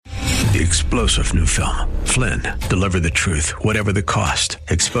The explosive new film, Flynn, deliver the truth, whatever the cost,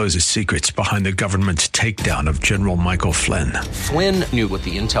 exposes secrets behind the government's takedown of General Michael Flynn. Flynn knew what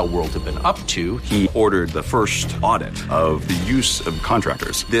the intel world had been up to. He ordered the first audit of the use of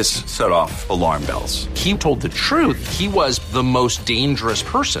contractors. This set off alarm bells. He told the truth. He was the most dangerous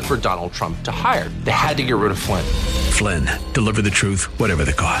person for Donald Trump to hire. They had to get rid of Flynn. Flynn, deliver the truth, whatever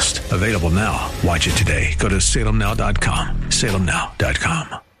the cost. Available now. Watch it today. Go to salemnow.com.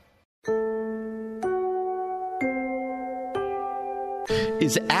 salemnow.com.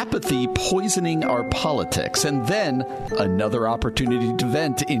 Is apathy poisoning our politics? And then another opportunity to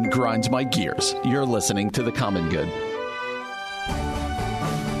vent in Grinds My Gears. You're listening to The Common Good.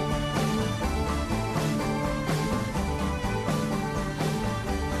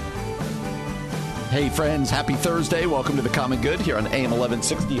 Hey friends, happy Thursday. Welcome to The Common Good here on AM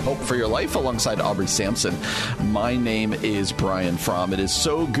 1160, Hope for Your Life, alongside Aubrey Sampson. My name is Brian Fromm. It is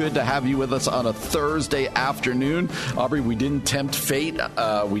so good to have you with us on a Thursday afternoon. Aubrey, we didn't tempt fate.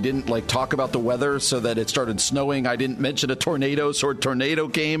 We didn't talk about the weather so that it started snowing. I didn't mention a tornado, so a tornado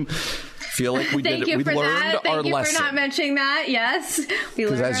came. Feel like we did it. We learned our lesson. Thank you for not mentioning that. Yes, we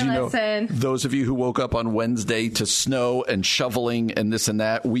learned our lesson. Those of you who woke up on Wednesday to snow and shoveling and this and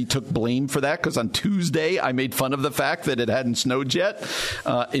that, we took blame for that because on Tuesday I made fun of the fact that it hadn't snowed yet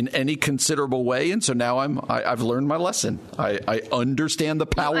in any considerable way, and so now I've learned my lesson. I understand the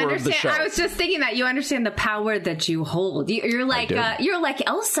power of the show. I was just thinking that you understand the power that you hold. You're like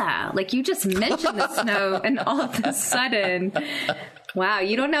Elsa. Like you just mentioned the snow, and all of a sudden. Wow,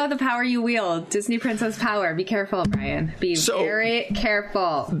 you don't know the power you wield. Disney princess power. Be careful, Brian. Be very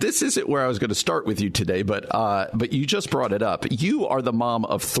careful. This isn't where I was going to start with you today, but you just brought it up. You are the mom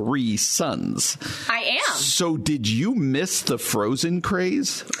of 3 sons. I am. So did you miss the Frozen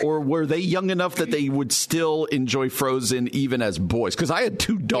craze? Or were they young enough that they would still enjoy Frozen even as boys? Because I had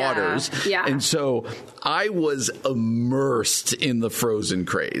 2 daughters. Yeah. And so I was immersed in the Frozen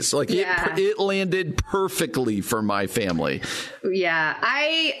craze. It landed perfectly for my family. Yeah.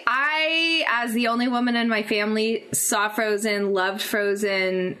 I, as the only woman in my family, saw Frozen, loved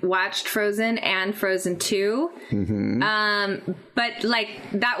Frozen, watched Frozen and Frozen 2. Mm-hmm. But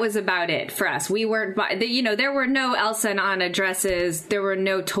that was about it for us. We weren't, there were no Elsa and Anna dresses. There were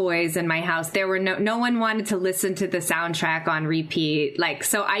no toys in my house. There were no one wanted to listen to the soundtrack on repeat.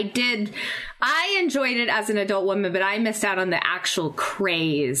 So I enjoyed it as an adult woman, but I missed out on the actual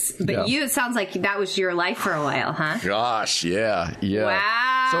craze. But it sounds like that was your life for a while, huh? Gosh, yeah.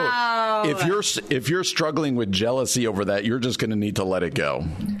 Wow. So if you're struggling with jealousy over that, you're just going to need to let it go.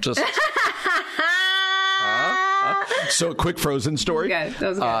 Just. So a quick Frozen story. Good. That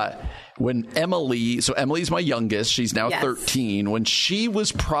was good. When Emily's my youngest. She's now 13. When she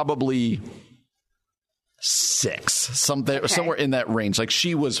was probably 6, somewhere in that range.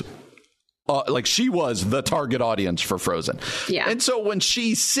 She was the target audience for Frozen. Yeah. And so when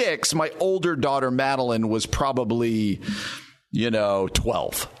she's 6, my older daughter Madeline was probably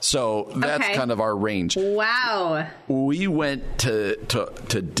 12. So that's kind of our range. Wow. We went to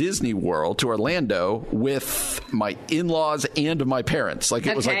Disney World, to Orlando, with my in-laws and my parents.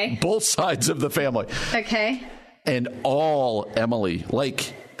 It was both sides of the family. Okay. And Emily,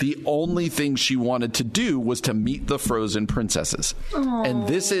 the only thing she wanted to do was to meet the Frozen princesses. Aww. And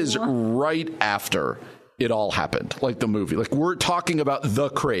this is right after it all happened, the movie. We're talking about the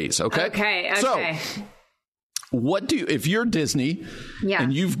craze, okay? Okay. So, if you're Disney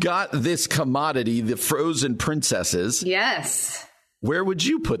and you've got this commodity, the Frozen princesses. Yes. Where would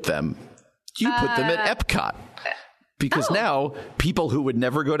you put them? You put them at Epcot. Because now people who would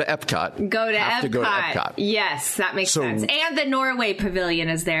never go to Epcot have to go to Epcot. Yes, that makes sense. And the Norway Pavilion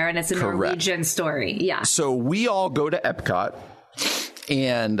is there, and it's a Norwegian story. Yeah. So we all go to Epcot.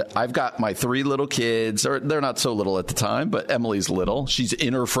 And I've got my 3 little kids, or they're not so little at the time, but Emily's little. She's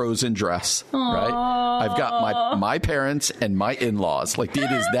in her Frozen dress, right? I've got my parents and my in-laws.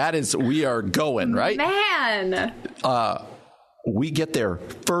 We are going, right? Man. We get there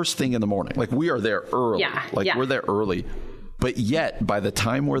first thing in the morning. We are there early. We're there early. But yet, by the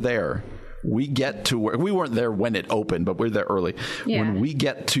time we're there, we get to where we weren't there when it opened, but we're there early. Yeah. When we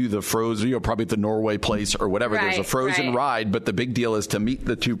get to the Frozen, probably at the Norway place or whatever, there's a Frozen ride, but the big deal is to meet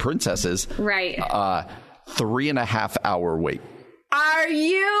the 2 princesses. Right. 3.5 hour wait. Are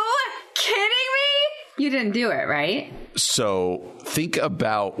you kidding me? You didn't do it, right? So think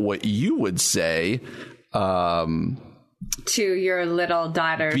about what you would say. To your little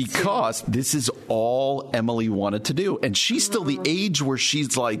daughter. Because this is all Emily wanted to do. And she's still the age where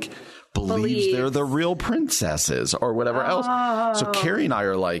she's believes they're the real princesses or whatever else. So Carrie and I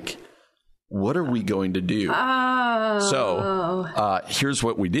are what are we going to do? So here's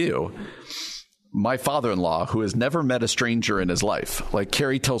what we do. My father-in-law, who has never met a stranger in his life, like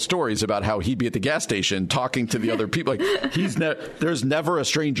Carrie tells stories about how he'd be at the gas station talking to the other people. Like there's never a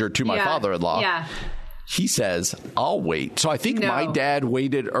stranger to my father-in-law. Yeah. He says, I'll wait. So I think my dad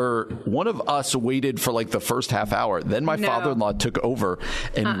waited, or one of us waited for like the first half hour. Then my father-in-law took over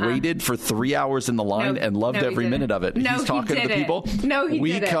and waited for 3 hours in the line and loved every minute of it. He's talking to the people.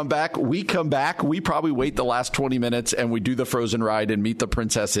 We come back. We probably wait the last 20 minutes and we do the Frozen ride and meet the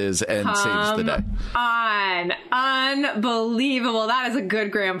princesses and saves the day. Unbelievable. That is a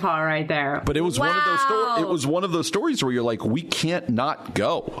good grandpa right there. But it was it was one of those stories where you're like, we can't not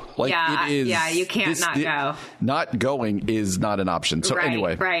go. Like it is. Yeah, you can't not go. Not going is not an option. So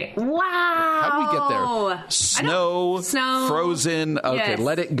anyway. Right. Wow. How do we get there? Snow, Frozen. Okay,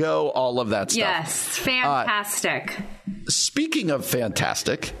 let it go. All of that stuff. Yes. Fantastic. Speaking of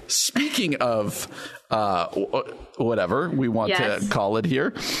fantastic, speaking of whatever we want to call it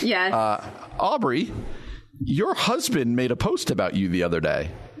here. Yes. Aubrey, your husband made a post about you the other day.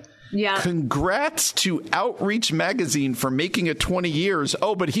 Yeah. Congrats to Outreach Magazine for making it 20 years.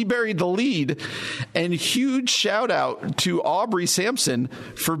 Oh, but he buried the lead. And huge shout out to Aubrey Sampson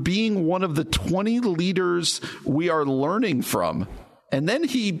for being one of the 20 leaders we are learning from. And then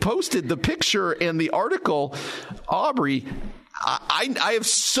he posted the picture and the article. Aubrey, I have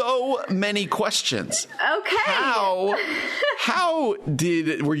so many questions. Okay.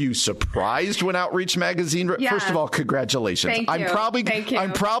 Were you surprised when Outreach Magazine? Yeah. First of all, congratulations. Thank you.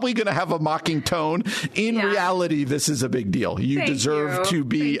 I'm probably going to have a mocking tone. In reality, this is a big deal. You deserve to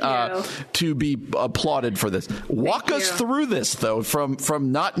be applauded for this. Walk us through this, though, from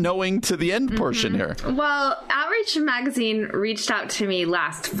not knowing to the end portion here. Well, Outreach Magazine reached out to me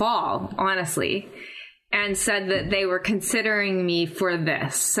last fall, honestly, and said that they were considering me for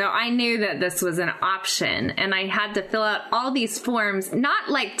this. So I knew that this was an option, and I had to fill out all these forms, not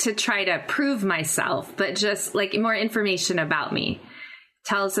like to try to prove myself, but just like more information about me.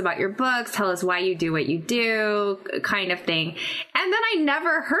 Tell us about your books, tell us why you do what you do, kind of thing. And then I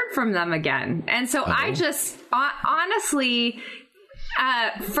never heard from them again. And so I just honestly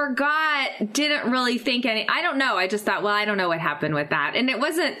forgot, didn't really think I don't know. I just thought, well, I don't know what happened with that. And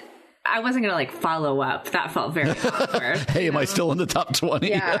I wasn't going to follow up. That felt very awkward. Hey, am I still in the top 20?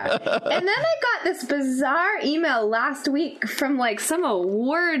 Yeah. And then I got this bizarre email last week from some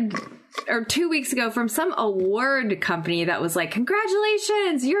award, or 2 weeks ago, from some award company that was like,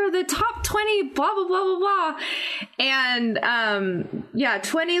 congratulations, you're the top 20, blah, blah, blah, blah, blah. And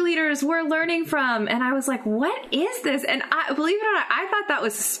 20 leaders we're learning from. And I was like, what is this? And believe it or not, I thought that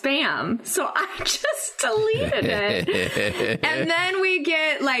was spam. So I just deleted it. And then we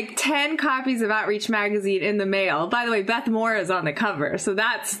get 10 copies of Outreach Magazine in the mail. By the way, Beth Moore is on the cover. So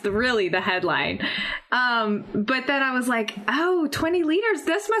that's really the headline. But then I was like, 20 leaders,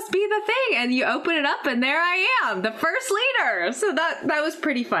 this must be the thing. And you open it up and there I am, the first leader. So that was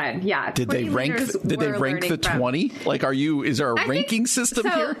pretty fun. Yeah. Did they rank the 20? Is there a ranking system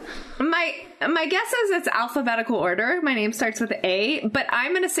here? My guess is it's alphabetical order. My name starts with A, but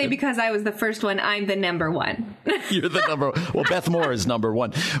I'm going to say because I was the first one, I'm the number one. You're the number one. Well, Beth Moore is number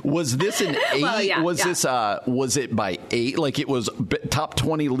one. Was this an A? Well, was it by 8? Like it was top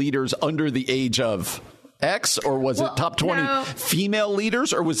 20 leaders under the age of X, or was it top 20 female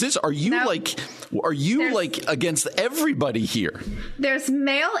leaders, or was this? Are you against everybody here? There's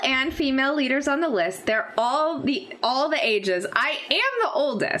male and female leaders on the list. They're all the ages. I am the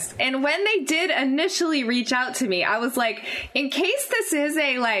oldest, and when they did initially reach out to me, I was like, in case this is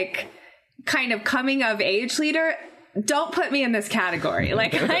a kind of coming of age leader, don't put me in this category.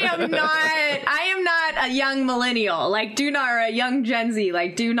 I am not a young millennial, or a young Gen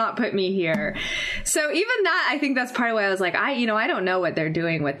Z. Do not put me here. So even that, I think that's part of why I was like, I don't know what they're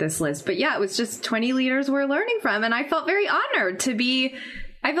doing with this list, but yeah, it was just 20 leaders we're learning from. And I felt very honored to be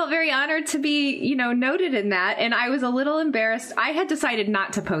noted in that. And I was a little embarrassed. I had decided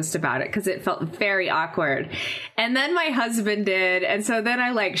not to post about it because it felt very awkward. And then my husband did. And so then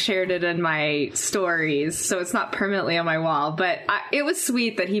I shared it in my stories. So it's not permanently on my wall, but it was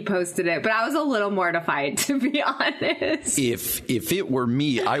sweet that he posted it. But I was a little mortified, to be honest. If it were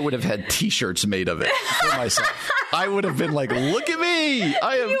me, I would have had t-shirts made of it for myself. I would have been like, look at me.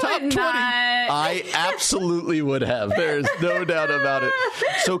 I am top 20. I absolutely would have. There's no doubt about it.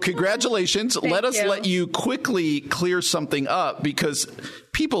 So congratulations. Let you quickly clear something up, because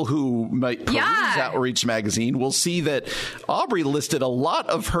people who might peruse Outreach Magazine will see that Aubrey listed a lot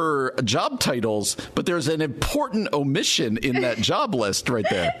of her job titles, but there's an important omission in that job list right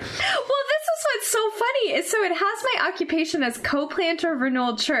there. Well, this is what's so funny. So it has my occupation as co-planter of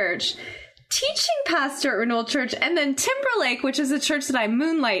Renewal Church, teaching pastor at Renewal Church, and then Timberlake, which is a church that I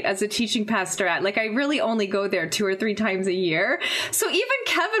moonlight as a teaching pastor at. Like, I really only go there 2 or 3 times a year. So even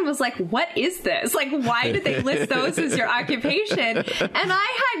Kevin was like, what is this? Like, why did they list those as your occupation? And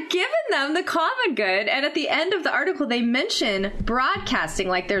I had given them the common good. And at the end of the article, they mention broadcasting.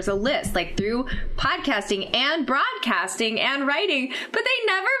 Like, there's a list, like through podcasting and broadcasting and writing, but they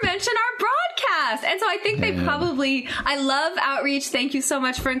never mention our broadcast. And so I think they probably, I love outreach. Thank you so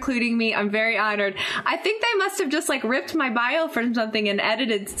much for including me. I'm very honored. I think they must have just like ripped my bio from something and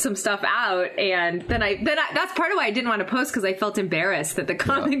edited some stuff out. And then that's part of why I didn't want to post, because I felt embarrassed that the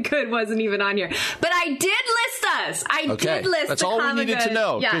common good wasn't even on here. But I did list us. I did list that's the all common we needed good. to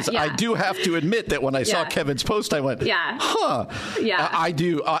know, because I do have to admit that when I saw Kevin's post, I went, I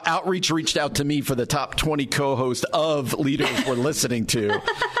do. Outreach reached out to me for the top 20 co-hosts of Leaders We're Listening to.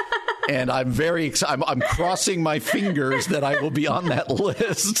 And I'm very excited. I'm crossing my fingers that I will be on that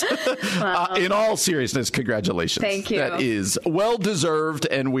list. In all seriousness, congratulations. Thank you. That is well deserved,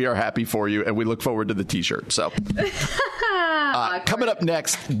 and we are happy for you, and we look forward to the T-shirt. So, coming up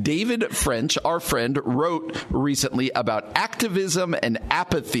next, David French, our friend, wrote recently about activism and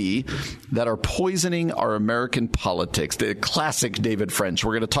apathy that are poisoning our American politics. The classic David French.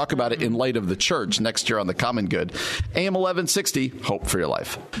 We're going to talk about it in light of the church next year on The Common Good. AM 1160, Hope for Your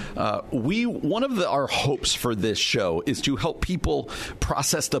Life. One of our hopes for this show is to help people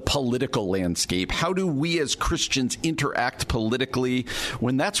process the political landscape. How do we as Christians interact politically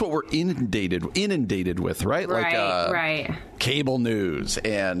when that's what we're inundated with, right? Right. Cable news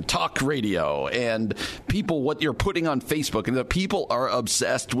and talk radio and people, what you're putting on Facebook, and the people are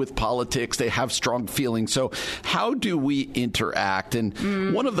obsessed with politics. They have strong feelings. So how do we interact?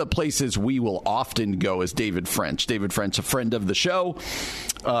 And one of the places we will often go is David French. David French, a friend of the show.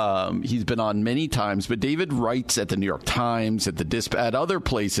 He's been on many times, but David writes at the New York Times, at the at other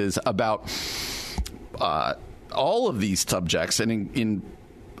places about all of these subjects, and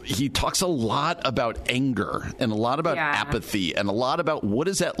he talks a lot about anger and a lot about apathy and a lot about what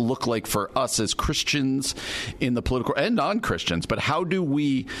does that look like for us as Christians in the political and non-Christians, but how do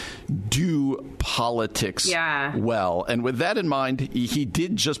we do politics well? And with that in mind, he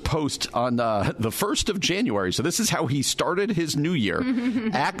did just post on the 1st of January. So this is how he started his new year.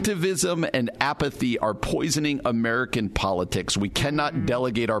 Activism and apathy are poisoning American politics. We cannot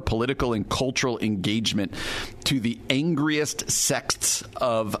delegate our political and cultural engagement to the angriest sects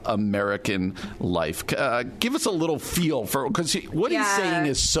of American life. Give us a little feel for, because what he's saying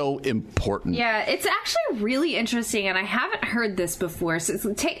is so important. Yeah, it's actually really interesting, and I haven't heard this before, so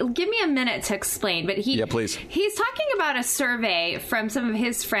give me a minute to explain. But please. He's talking about a survey from some of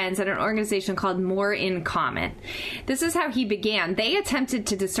his friends at an organization called More in Common. This is how he began. They attempted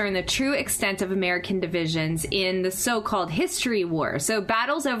to discern the true extent of American divisions in the so-called history war, so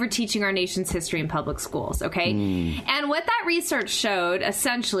battles over teaching our nation's history in public schools, okay? And what that research showed,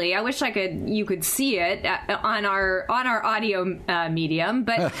 essentially, I wish you could see it on our audio medium,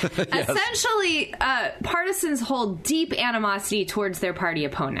 but essentially, partisans hold deep animosity towards their party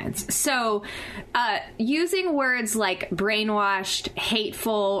opponents. So, using words like brainwashed,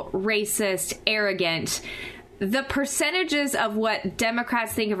 hateful, racist, arrogant, the percentages of what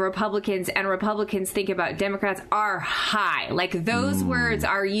Democrats think of Republicans and Republicans think about Democrats are high. Like, those words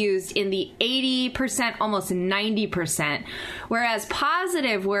are used in the 80%, almost 90%. Whereas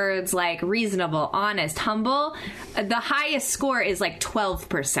positive words like reasonable, honest, humble, the highest score is like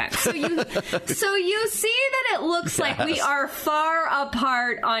 12%. So you see that it looks like we are far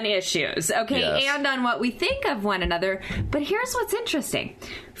apart on issues, okay, and on what we think of one another. But here's what's interesting.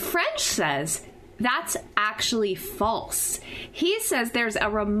 French says that's actually false. He says there's a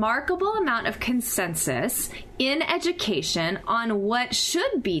remarkable amount of consensus in education on what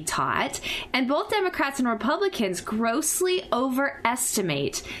should be taught, and both Democrats and Republicans grossly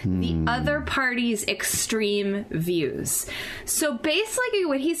overestimate the other party's extreme views. So basically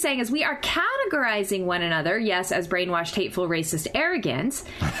what he's saying is we are categorizing one another, yes, as brainwashed, hateful, racist, arrogant,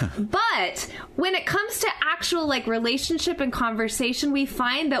 but when it comes to actual like relationship and conversation, we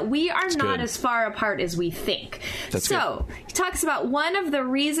find that we are not as far apart as we think. He talks about one of the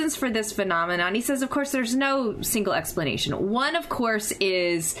reasons for this phenomenon. He says, of course, there's no single explanation. One, of course,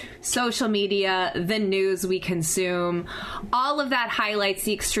 is social media, the news we consume. All of that highlights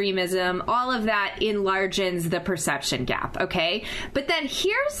the extremism. All of that enlarges the perception gap, okay? But then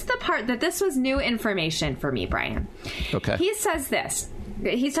here's the part that this was new information for me, Brian. Okay. He says this.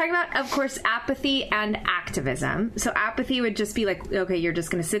 He's talking about, of course, apathy and activism. So apathy would just be like, okay, you're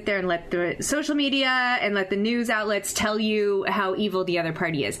just going to sit there and let the social media and let the news outlets tell you how evil the other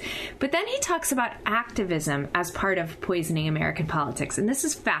party is. But then he talks about activism as part of poisoning American politics. And this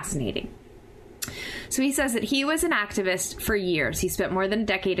is fascinating. So he says that he was an activist for years. He spent more than a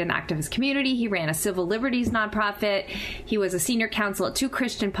decade in the activist community. He ran a civil liberties nonprofit. He was a senior counsel at 2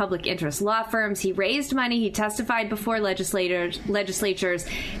 Christian public interest law firms. He raised money. He testified before legislatures.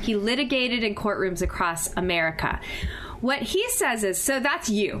 He litigated in courtrooms across America. What he says is, so that's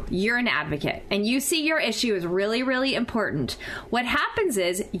you. You're an advocate, and you see your issue is really, really important. What happens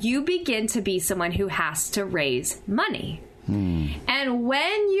is you begin to be someone who has to raise money. And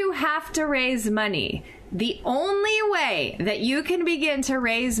when you have to raise money, the only way that you can begin to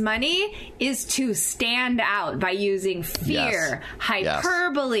raise money is to stand out by using fear,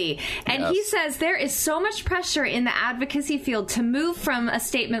 hyperbole. And he says there is so much pressure in the advocacy field to move from a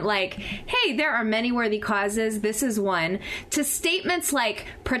statement like, hey, there are many worthy causes, this is one, to statements like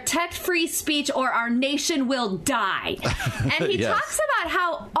protect free speech or our nation will die. And he talks about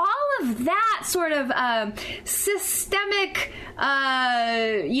how all of that sort of systemic,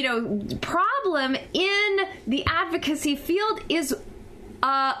 problem in the advocacy field is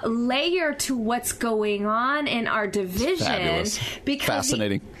a layer to what's going on in our division. Fabulous.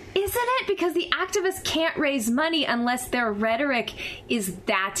 Fascinating. Isn't it? Because the activists can't raise money unless their rhetoric is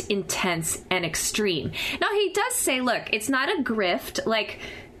that intense and extreme. Now, he does say, look, it's not a grift. Like,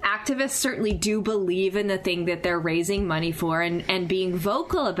 activists certainly do believe in the thing that they're raising money for and being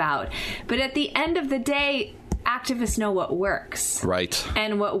vocal about. But at the end of the day, activists know what works. Right.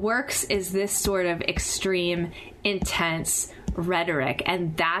 And what works is this sort of extreme, intense rhetoric.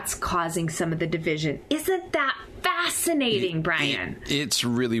 And that's causing some of the division. Isn't that fascinating, Brian? It's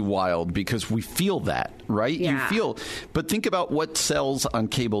really wild because we feel that, right? Yeah. But think about what sells on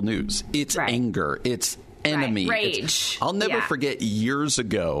cable news. It's anger. It's enemy. Rage. I'll never forget years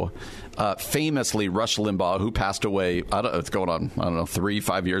ago, famously, Rush Limbaugh, who passed away, I don't know, it's going on,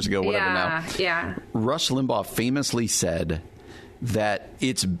 3-5 years ago, whatever now. Yeah. Rush Limbaugh famously said that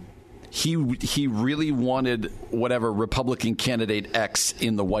he really wanted whatever Republican candidate X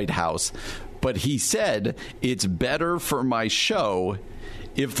in the White House, but he said it's better for my show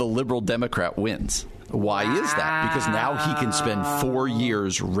if the liberal Democrat wins. Why is that? Because now he can spend 4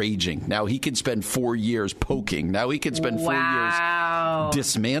 years raging. Now he can spend 4 years poking. Now he can spend 4 years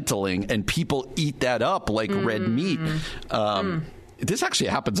dismantling, and people eat that up like red meat. This actually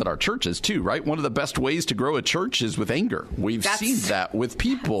happens at our churches, too, right? One of the best ways to grow a church is with anger. We've seen that with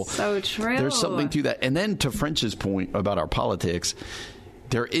people. So true. There's something to that. And then to French's point about our politics,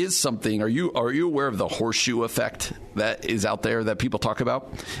 there is something. Are you aware of the horseshoe effect that is out there that people talk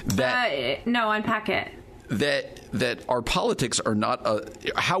about? No, unpack it. That our politics are not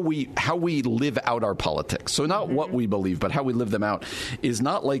how we live out our politics. So not what we believe, but how we live them out is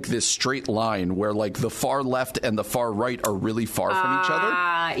not like this straight line where like the far left and the far right are really far from each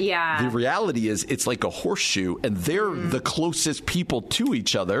other. Yeah. The reality is it's like a horseshoe, and they're the closest people to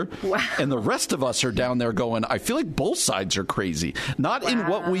each other. Wow. And the rest of us are down there going, I feel like both sides are crazy. Not in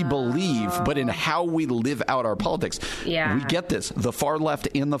what we believe, but in how we live out our politics. Yeah. We get this. The far left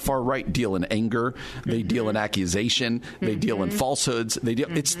and the far right deal in anger. They deal in accusation. They deal in falsehoods.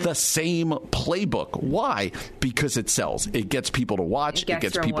 It's the same playbook. Why? Because it sells. It gets people to watch. It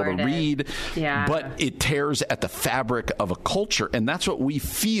gets people to read. Yeah. But it tears at the fabric of a culture. And that's what we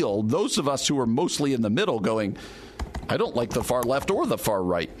feel, those of us who are mostly in the middle going, I don't like the far left or the far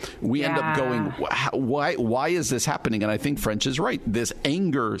right. We end up going, why is this happening? And I think French is right. This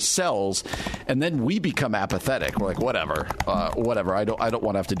anger sells, and then we become apathetic. We're like, whatever. I don't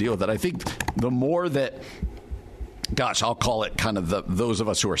want to have to deal with it. I think the more that, gosh, I'll call it kind of those of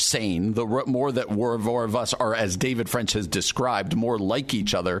us who are sane, the more that more of us are, as David French has described, more like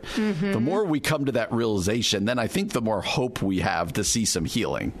each other, the more we come to that realization, then I think the more hope we have to see some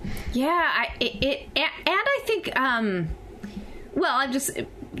healing. Yeah, I think, well, I'm just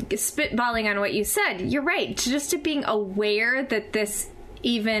spitballing on what you said. You're right. Just to being aware that this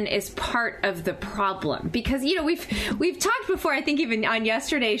even is part of the problem, because we've talked before, I think even on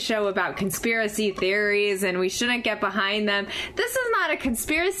yesterday's show, about conspiracy theories and we shouldn't get behind them. This is not a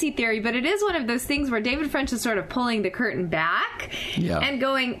conspiracy theory, but it is one of those things where David French is sort of pulling the curtain back and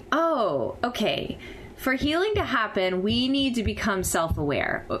going, oh, okay, for healing to happen, we need to become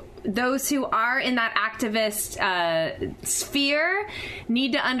self-aware. Those who are in that activist sphere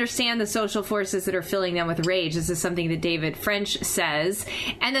need to understand the social forces that are filling them with rage. This is something that David French says.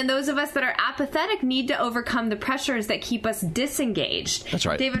 And then those of us that are apathetic need to overcome the pressures that keep us disengaged. That's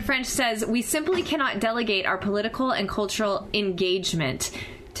right. David French says, we simply cannot delegate our political and cultural engagement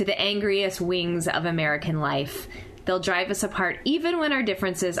to the angriest wings of American life. They'll drive us apart even when our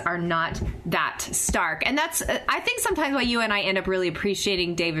differences are not that stark. And that's, I think, sometimes why you and I end up really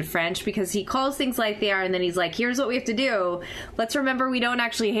appreciating David French, because he calls things like they are, and then he's like, here's what we have to do. Let's remember we don't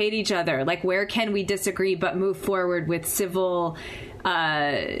actually hate each other. Like, where can we disagree but move forward with civil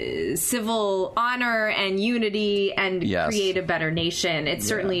honor and unity and create a better nation? It's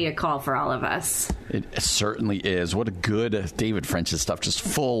certainly a call for all of us. It certainly is. What a good David French's stuff, just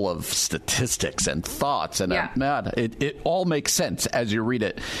full of statistics and thoughts. And man, it all makes sense as you read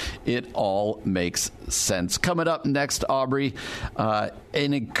it. It all makes sense. Coming up next, Aubrey, an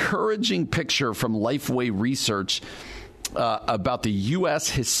encouraging picture from Lifeway Research about the U.S.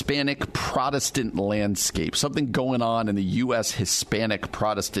 Hispanic Protestant landscape, something going on in the U.S. Hispanic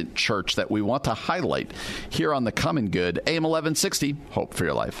Protestant church that we want to highlight here on The Common Good. AM 1160, Hope for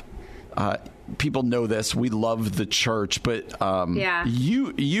Your Life. People know this. We love the church, but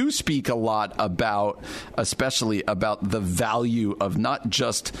you speak a lot about, especially about the value of not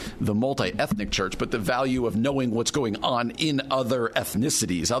just the multi-ethnic church, but the value of knowing what's going on in other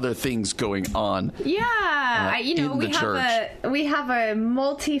ethnicities, other things going on. Yeah, we have a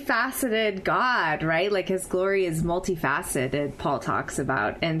multifaceted God, right? Like His glory is multifaceted, Paul talks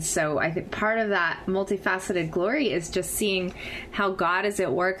about, and so I think part of that multifaceted glory is just seeing how God is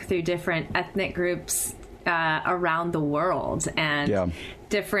at work through different ethnic groups around the world and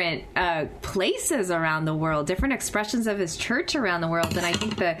different places around the world, different expressions of His church around the world. And I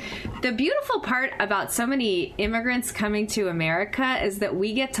think the beautiful part about so many immigrants coming to America is that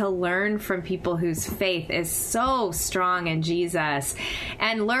we get to learn from people whose faith is so strong in Jesus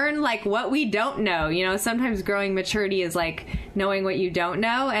and learn like what we don't know. You know, sometimes growing maturity is like knowing what you don't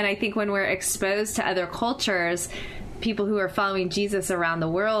know. And I think when we're exposed to other cultures, people who are following Jesus around the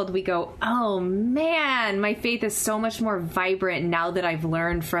world, we go, oh man, my faith is so much more vibrant now that I've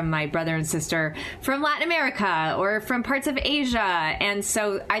learned from my brother and sister from Latin America or from parts of Asia. And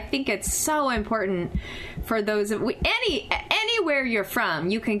so I think it's so important for those anywhere you're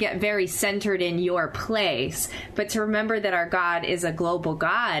from, you can get very centered in your place, but to remember that our God is a global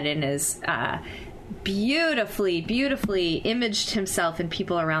God and is beautifully imaged Himself in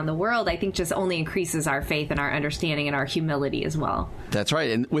people around the world, I think just only increases our faith and our understanding and our humility as well. That's right.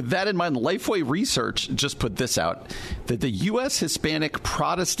 And with that in mind, Lifeway Research just put this out, that the U.S. Hispanic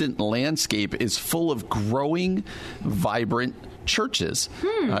Protestant landscape is full of growing, vibrant churches.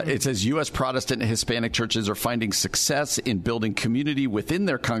 It says U.S. Protestant and Hispanic churches are finding success in building community within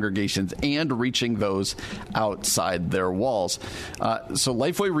their congregations and reaching those outside their walls. So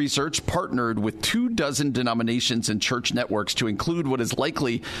Lifeway Research partnered with 24 denominations and church networks to include what is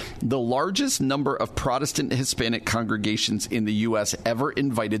likely the largest number of Protestant Hispanic congregations in the U.S. ever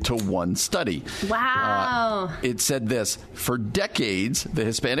invited to one study. Wow. It said this: for decades, the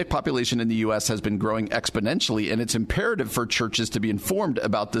Hispanic population in the U.S. has been growing exponentially, and it's imperative for churches to be informed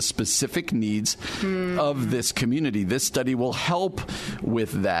about the specific needs of this community. This study will help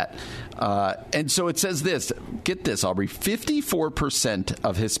with that. And so it says this, get this, Aubrey, 54%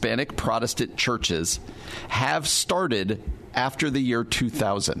 of Hispanic Protestant churches have started after the year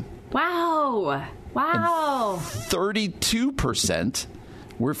 2000. Wow. And 32%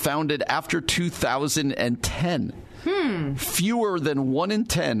 were founded after 2010. Fewer than 1 in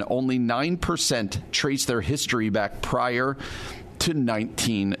 10, only 9% trace their history back prior to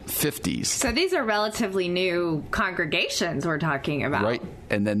 1950s. So these are relatively new congregations we're talking about. Right.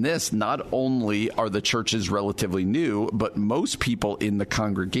 And then this, not only are the churches relatively new, but most people in the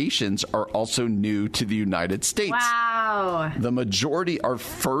congregations are also new to the United States. Wow. The majority are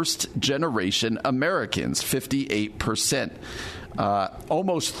first-generation Americans, 58%.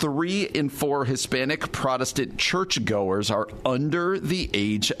 Almost 3 in 4 Hispanic Protestant churchgoers are under the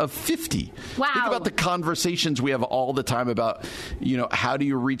age of 50. Wow. Think about the conversations we have all the time about, how do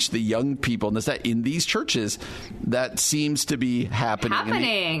you reach the young people and this, that. In these churches, that seems to be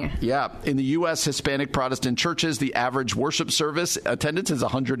happening. In the U.S. Hispanic Protestant churches, the average worship service attendance is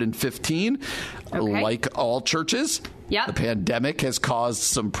 115. Okay. Like all churches, the pandemic has caused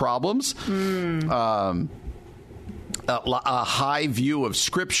some problems. A high view of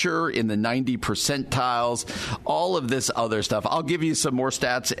Scripture in the 90 percentiles, all of this other stuff. I'll give you some more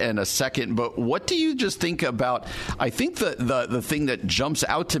stats in a second, but what do you just think about? I think the thing that jumps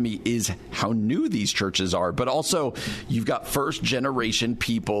out to me is how new these churches are, but also you've got first-generation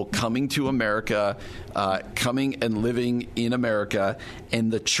people coming to America, coming and living in America,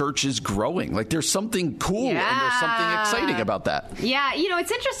 and the church is growing. Like, there's something cool and there's something exciting about that. Yeah,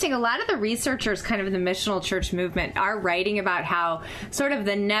 it's interesting. A lot of the researchers kind of in the missional church movement are are writing about how sort of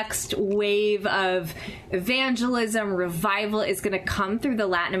the next wave of evangelism, revival is going to come through the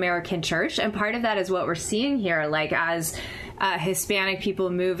Latin American church. And part of that is what we're seeing here, like as Hispanic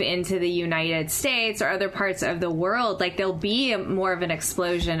people move into the United States or other parts of the world, like there'll be more of an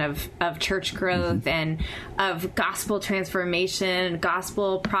explosion of church growth and of gospel transformation,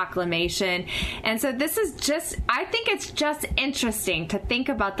 gospel proclamation. And so this is just, I think it's just interesting to think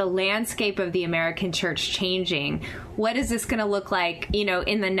about the landscape of the American church changing. What is this going to look like,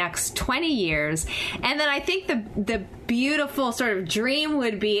 in the next 20 years? And then I think the beautiful sort of dream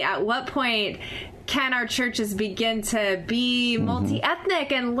would be, at what point can our churches begin to be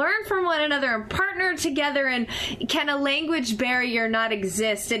multi-ethnic and learn from one another and partner together? And can a language barrier not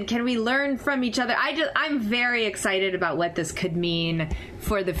exist? And can we learn from each other? I'm very excited about what this could mean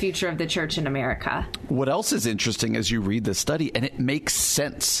for the future of the church in America. What else is interesting as you read the study, and it makes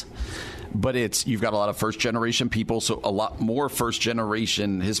sense, but you've got a lot of first-generation people, so a lot more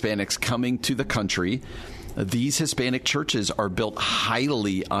first-generation Hispanics coming to the country. These Hispanic churches are built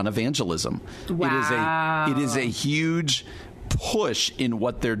highly on evangelism. Wow. It is a huge push in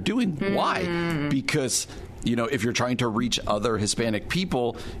what they're doing. Why? Because if you're trying to reach other Hispanic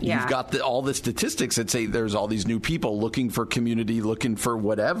people, you've got all the statistics that say there's all these new people looking for community, looking for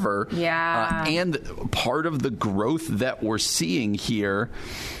whatever. Yeah. And part of the growth that we're seeing here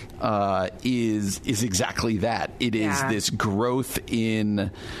is exactly that. It is this growth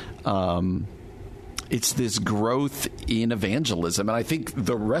in it's this growth in evangelism. And I think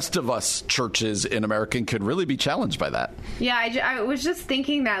the rest of us churches in America could really be challenged by that. Yeah, I was just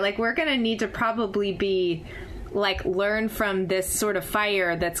thinking that, we're going to need to probably be, learn from this sort of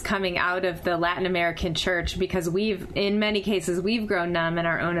fire that's coming out of the Latin American church, because in many cases, we've grown numb in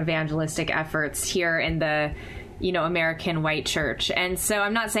our own evangelistic efforts here in the American white church. And so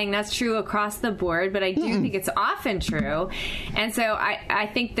I'm not saying that's true across the board, but I do think it's often true. And so I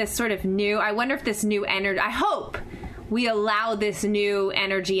think this sort of I wonder if this new energy, I hope we allow this new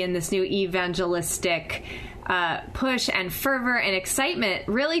energy and this new evangelistic push and fervor and excitement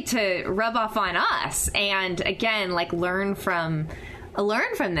really to rub off on us. And again, learn from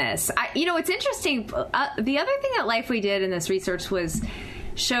this. It's interesting. The other thing that Lifeway did in this research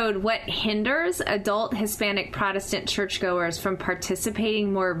showed what hinders adult Hispanic Protestant churchgoers from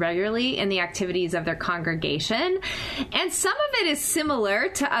participating more regularly in the activities of their congregation. And some of it is similar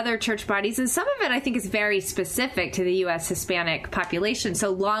to other church bodies, and some of it I think is very specific to the U.S. Hispanic population.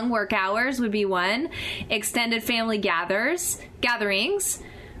 So long work hours would be one, extended family gatherings,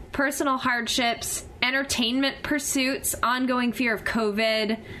 personal hardships, entertainment pursuits, ongoing fear of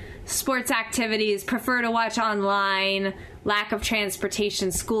COVID, sports activities, prefer to watch online, lack of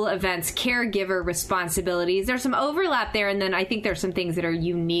transportation, school events, caregiver responsibilities. There's some overlap there, and then I think there's some things that are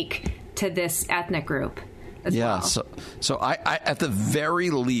unique to this ethnic group as well. So I at the very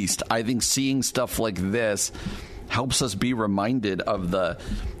least, I think seeing stuff like this helps us be reminded of the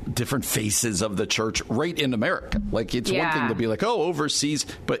different faces of the church right in America. It's one thing to be overseas,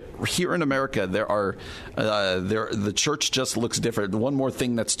 but here in America, the church just looks different. One more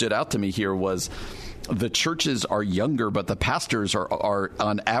thing that stood out to me here was the churches are younger, but the pastors are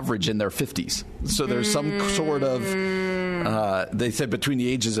on average in their 50s. So there's some sort of, they said between the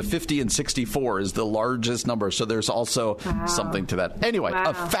ages of 50 and 64 is the largest number. So there's also something to that. Anyway,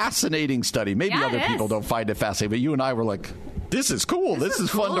 a fascinating study. Maybe other people don't find it fascinating, but you and I were like, this is cool. This is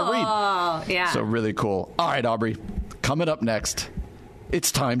fun to read. Yeah. So really cool. All right, Aubrey, coming up next,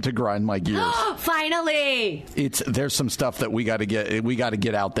 it's time to grind my gears. Finally! There's some stuff that we got to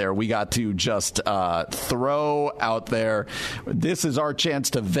get out there. We got to just throw out there. This is our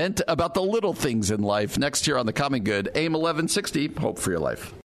chance to vent about the little things in life. Next year on The Common Good, AIM 1160, Hope for Your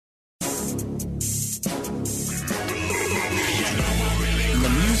Life. The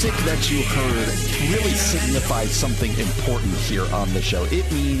music that you heard really signifies something important here on the show.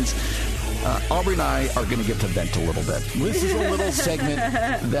 It means Aubrey and I are going to get to vent a little bit. This is a little segment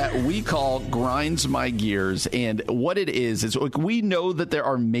that we call Grinds My Gears. And what it is we know that there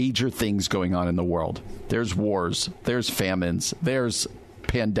are major things going on in the world. There's wars. There's famines. There's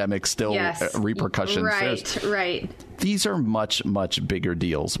pandemic still repercussions. Right. These are much, much bigger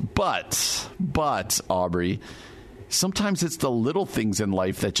deals. But Aubrey, sometimes it's the little things in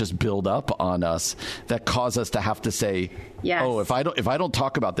life that just build up on us that cause us to have to say, if I don't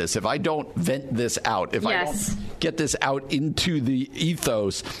talk about this, if I don't vent this out, if I don't get this out into the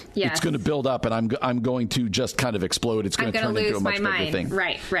ethos, it's going to build up and I'm going to just kind of explode. It's going to turn into a much bigger thing.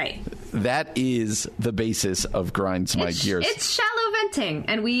 Right. That is the basis of Grinds My Gears. It's shallow venting,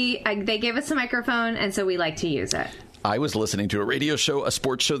 and they gave us a microphone, and so we like to use it. I was listening to a radio show, a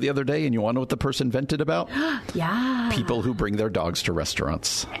sports show the other day, and you want to know what the person vented about? Yeah. People who bring their dogs to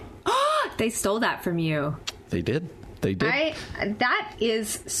restaurants. They stole that from you. They did. They did. That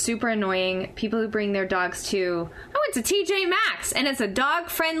is super annoying. People who bring their dogs to... I went to TJ Maxx, and it's a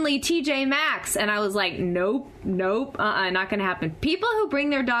dog-friendly TJ Maxx. And I was like, nope, not going to happen. People who bring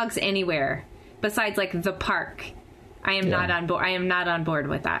their dogs anywhere, besides, like, the park, I am not on board. I am not on board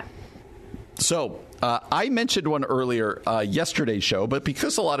with that. So... I mentioned one earlier, yesterday's show, but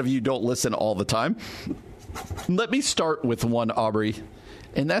because a lot of you don't listen all the time, let me start with one, Aubrey,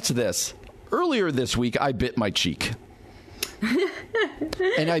 and that's this. Earlier this week, I bit my cheek,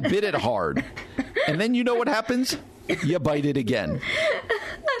 and I bit it hard, and then you know what happens? You bite it again,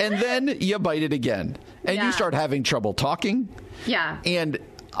 and then you bite it again, and you start having trouble talking. Yeah. And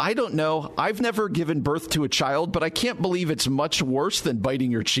I don't know. I've never given birth to a child, but I can't believe it's much worse than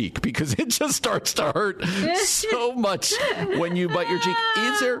biting your cheek because it just starts to hurt so much when you bite your cheek.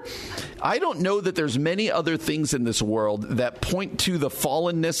 I don't know that there's many other things in this world that point to the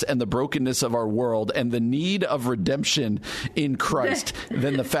fallenness and the brokenness of our world and the need of redemption in Christ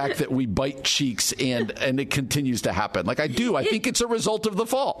than the fact that we bite cheeks and it continues to happen. Like I think it's a result of the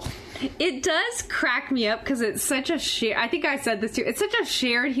fall. It does crack me up because it's such a I think I said this too. It's such a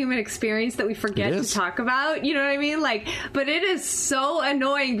shared human experience that we forget to talk about. You know what I mean? Like, but it is so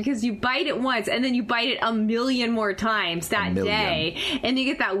annoying because you bite it once and then you bite it a million more times that day, and you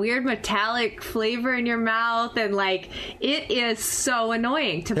get that weird metallic flavor in your mouth, and like it is so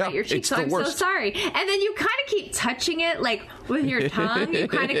annoying to bite your cheek. So I'm so sorry. And then you kind of keep touching it like with your tongue. You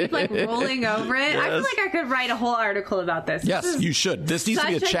kind of keep like rolling over it. I feel like I could write a whole article about this. Yes, you should. This needs to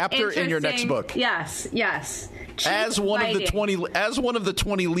be a chapter in your next book. Yes. As one of the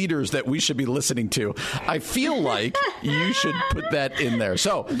 20 leaders that we should be listening to, I feel like you should put that in there.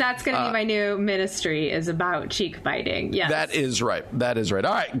 So that's going to be my new ministry, is about cheek biting. Yes, that is right.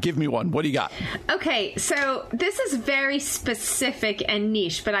 All right, give me one. What do you got? Okay, so this is very specific and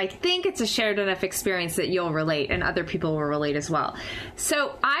niche, but I think it's a shared enough experience that you'll relate, and other people will relate as well.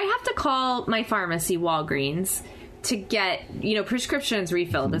 So I have to call my pharmacy, Walgreens, to get, prescriptions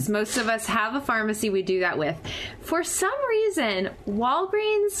refilled. As most of us have a pharmacy we do that with. For some reason,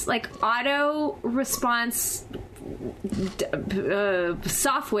 Walgreens, like auto response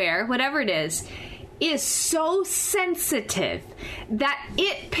software, whatever it is so sensitive that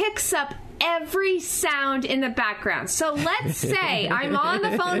it picks up every sound in the background. So let's say I'm on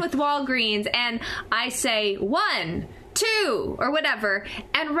the phone with Walgreens and I say 1, 2, or whatever,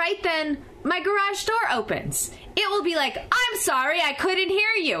 and right then my garage door opens. It will be like, I'm sorry, I couldn't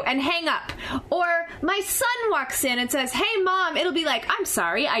hear you, and hang up. Or my son walks in and says, hey, Mom. It'll be like, I'm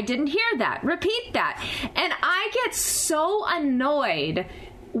sorry, I didn't hear that. Repeat that. And I get so annoyed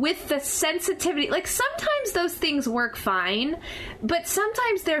with the sensitivity. Like, sometimes those things work fine, but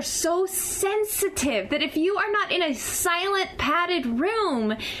sometimes they're so sensitive that if you are not in a silent, padded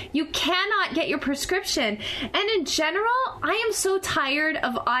room, you cannot get your prescription. And in general, I am so tired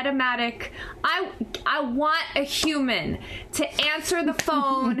of automatic. I want a human to answer the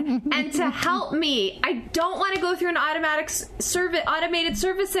phone and to help me. I don't want to go through an automated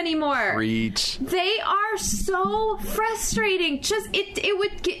service anymore. Preach. They are so frustrating. Just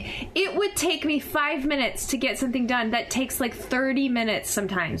it would take me 5 minutes to get something done. That takes like 30 minutes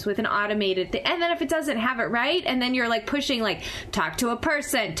sometimes with an automated thing. And then if it doesn't have it right, and then you're like pushing like talk to a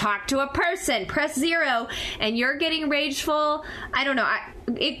person, press 0, and you're getting rageful. I don't know.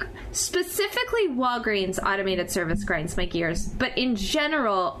 Specifically, Walgreens automated service grinds my gears, but in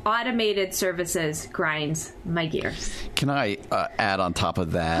general, automated services grinds my gears. Can I add on top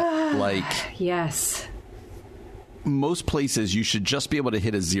of that, like, yes, most places you should just be able to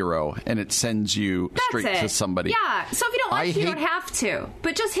hit a 0 and it sends you straight to somebody. Yeah. So if you don't want to, you don't have to.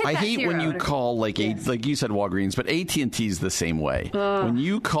 But just hit that 0. I hate when you call like you said Walgreens, but AT&T is the same way. When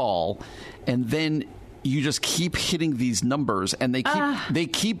you call and then you just keep hitting these numbers, and they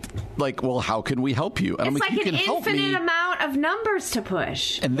keep like, well, how can we help you? And it's I'm like, you an can infinite amount of numbers to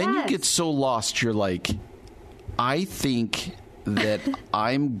push. And then you get so lost, you're like, I think that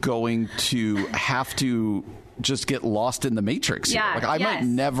I'm going to have to just get lost in the matrix. Yeah, like I might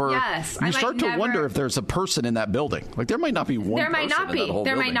never. Yes, you start to wonder if there's a person in that building. Like there might not be one. There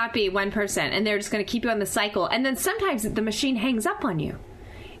might not be one person, and they're just going to keep you on the cycle. And then sometimes the machine hangs up on you,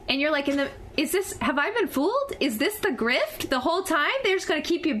 and you're like, have I been fooled? Is this the grift the whole time? They're just going to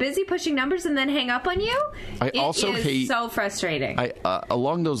keep you busy pushing numbers and then hang up on you? It is so frustrating.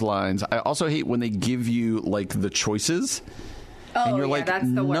 Along those lines, I also hate when they give you like the choices. And you're like, that's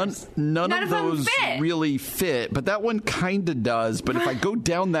the worst. None of those really fit, but that one kind of does. But if I go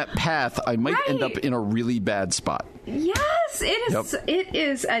down that path, I might end up in a really bad spot. Yes, it is. Yep. It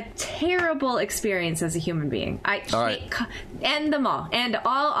is a terrible experience as a human being. End them all. And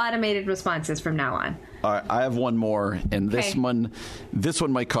all automated responses from now on. All right, I have one more, and this one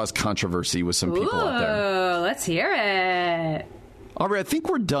might cause controversy with some people out there. Let's hear it. Aubrey, I think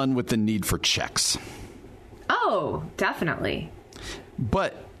we're done with the need for checks. Oh, definitely.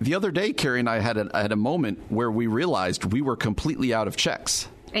 But the other day, Carrie and I had a moment where we realized we were completely out of checks.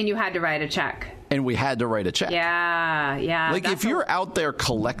 And you had to write a check. And we had to write a check. Yeah. Like, if you're out there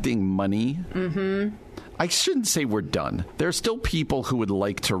collecting money, I shouldn't say we're done. There's still people who would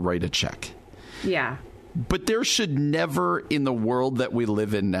like to write a check. Yeah. But there should never, in the world that we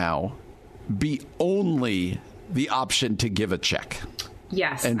live in now, be only the option to give a check.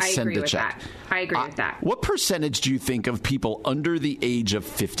 Yes, and I send agree a with check. that. I agree with that. What percentage do you think of people under the age of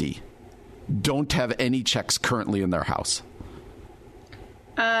 50 don't have any checks currently in their house?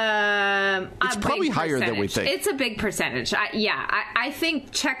 It's probably higher than we think. It's a big percentage. I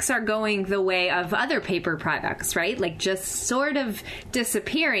think checks are going the way of other paper products, right? Like just sort of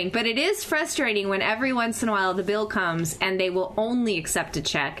disappearing. But it is frustrating when every once in a while the bill comes and they will only accept a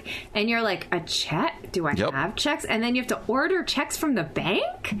check. And you're like, a check? Do I have checks? And then you have to order checks from the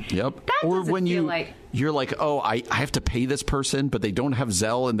bank? Yep. That or doesn't when feel like... You're like, oh, I have to pay this person, but they don't have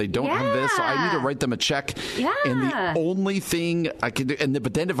Zelle and they don't have this, so I need to write them a check. Yeah. And the only thing I can do,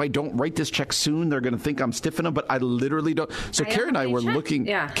 but then if I don't write this check soon, they're going to think I'm stiffing them, but I literally don't. So Carrie and I were looking.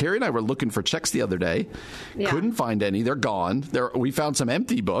 Carrie and I were looking for checks the other day. Yeah. Couldn't find any. They're gone. We found some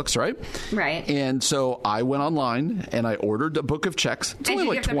empty books, right? Right. And so I went online and I ordered a book of checks. It's only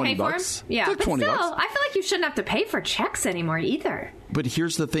like $20. Yeah, it's like but $20. Still, I feel like you shouldn't have to pay for checks anymore either. But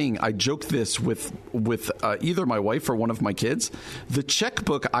here's the thing. I joked this with either my wife or one of my kids. The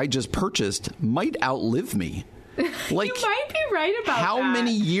checkbook I just purchased might outlive me. Like, you might be right about that. How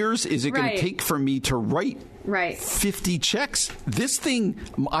many years is it going to take for me to write 50 checks? This thing,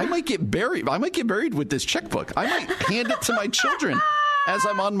 I might get buried. I might get buried with this checkbook. I might hand it to my children as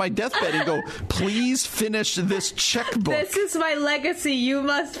I'm on my deathbed and go, please finish this checkbook. This is my legacy. You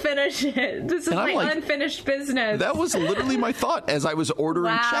must finish it. This is my unfinished business. That was literally my thought as I was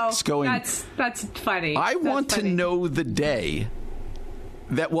ordering checks going. That's funny. I want to know the day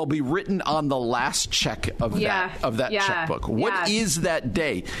that will be written on the last check of that checkbook. What is that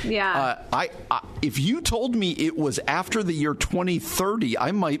day? Yeah. If you told me it was after the year 2030,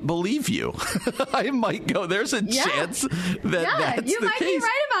 I might believe you. I might go, there's a chance that that's the case. You might be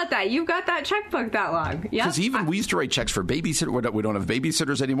right about that. You've got that checkbook that long. Because even we used to write checks for babysitters. We don't have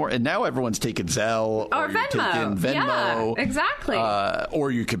babysitters anymore. And now everyone's taking Zelle or Venmo. Venmo. Yeah, exactly. Or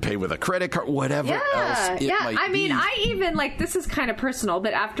you could pay with a credit card, whatever else it might be. I even, this is kind of personal,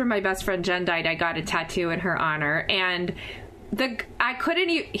 but after my best friend Jen died, I got a tattoo in her honor, and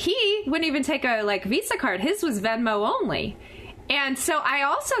he wouldn't even take a Visa card. His was Venmo only. And so I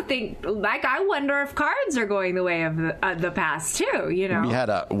also think, I wonder if cards are going the way of the past too. You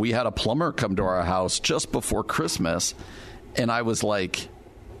know, we had a plumber come to our house just before Christmas, and I was like,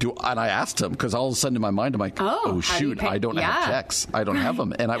 and I asked him, because all of a sudden in my mind I'm like, oh shoot, I don't have checks. I don't have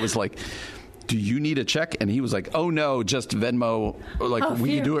them, and I was like, do you need a check? And he was like, oh no, just Venmo.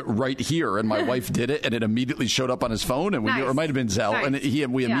 We can do it right here. And my wife did it, and it immediately showed up on his phone, and we knew it might have been Zelle,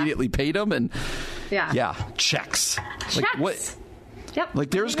 and we immediately paid him. And checks. What?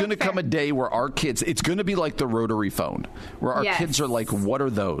 Yep. There's going to come a day where our kids, it's going to be like the rotary phone, where our kids are like, what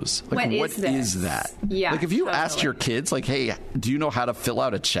are those? What is that? Yeah. If you asked your kids, hey, do you know how to fill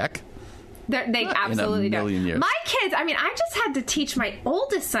out a check? They absolutely in a million years. My kids, I just had to teach my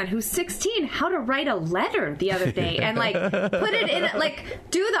oldest son, who's 16, how to write a letter the other day and put it in,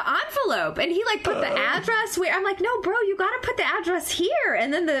 do the envelope. And he put the address where I'm like, no, bro, you got to put the address here.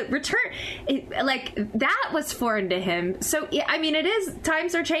 And then the return, that was foreign to him. So, it is,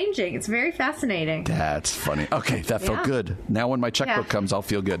 times are changing. It's very fascinating. That's funny. Okay, that felt good. Now when my checkbook comes, I'll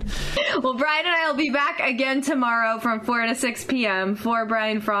feel good. Well, Brian and I will be back again tomorrow from 4 to 6 p.m. For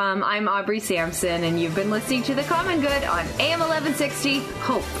Brian Fromm, I'm Aubrey Sampson, and you've been listening to The Common Good on AM 1160.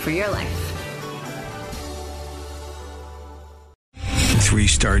 Hope for your life.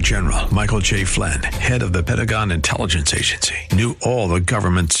 3-star General Michael J. Flynn, head of the Pentagon Intelligence Agency, knew all the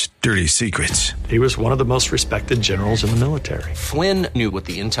government's dirty secrets. He was one of the most respected generals in the military. Flynn knew what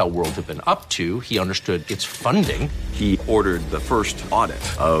the intel world had been up to. He understood its funding. He ordered the first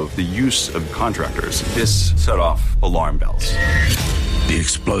audit of the use of contractors. This set off alarm bells. The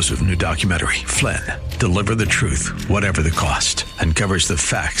explosive new documentary, Flynn, Deliver the Truth, Whatever the Cost, uncovers the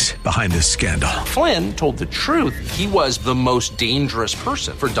facts behind this scandal. Flynn told the truth. He was the most dangerous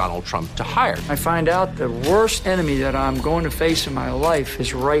person for Donald Trump to hire. I find out the worst enemy that I'm going to face in my life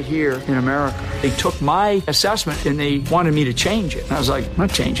is right here in America. They took my assessment and they wanted me to change it. And I was like, I'm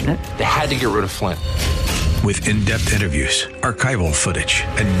not changing it. They had to get rid of Flynn. With in-depth interviews, archival footage,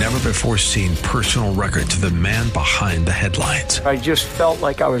 and never-before-seen personal records of the man behind the headlines. I just felt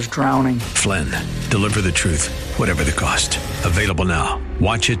like I was drowning. Flynn, Deliver the Truth, Whatever the Cost. Available now.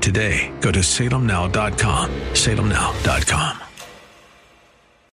 Watch it today. Go to salemnow.com. salemnow.com.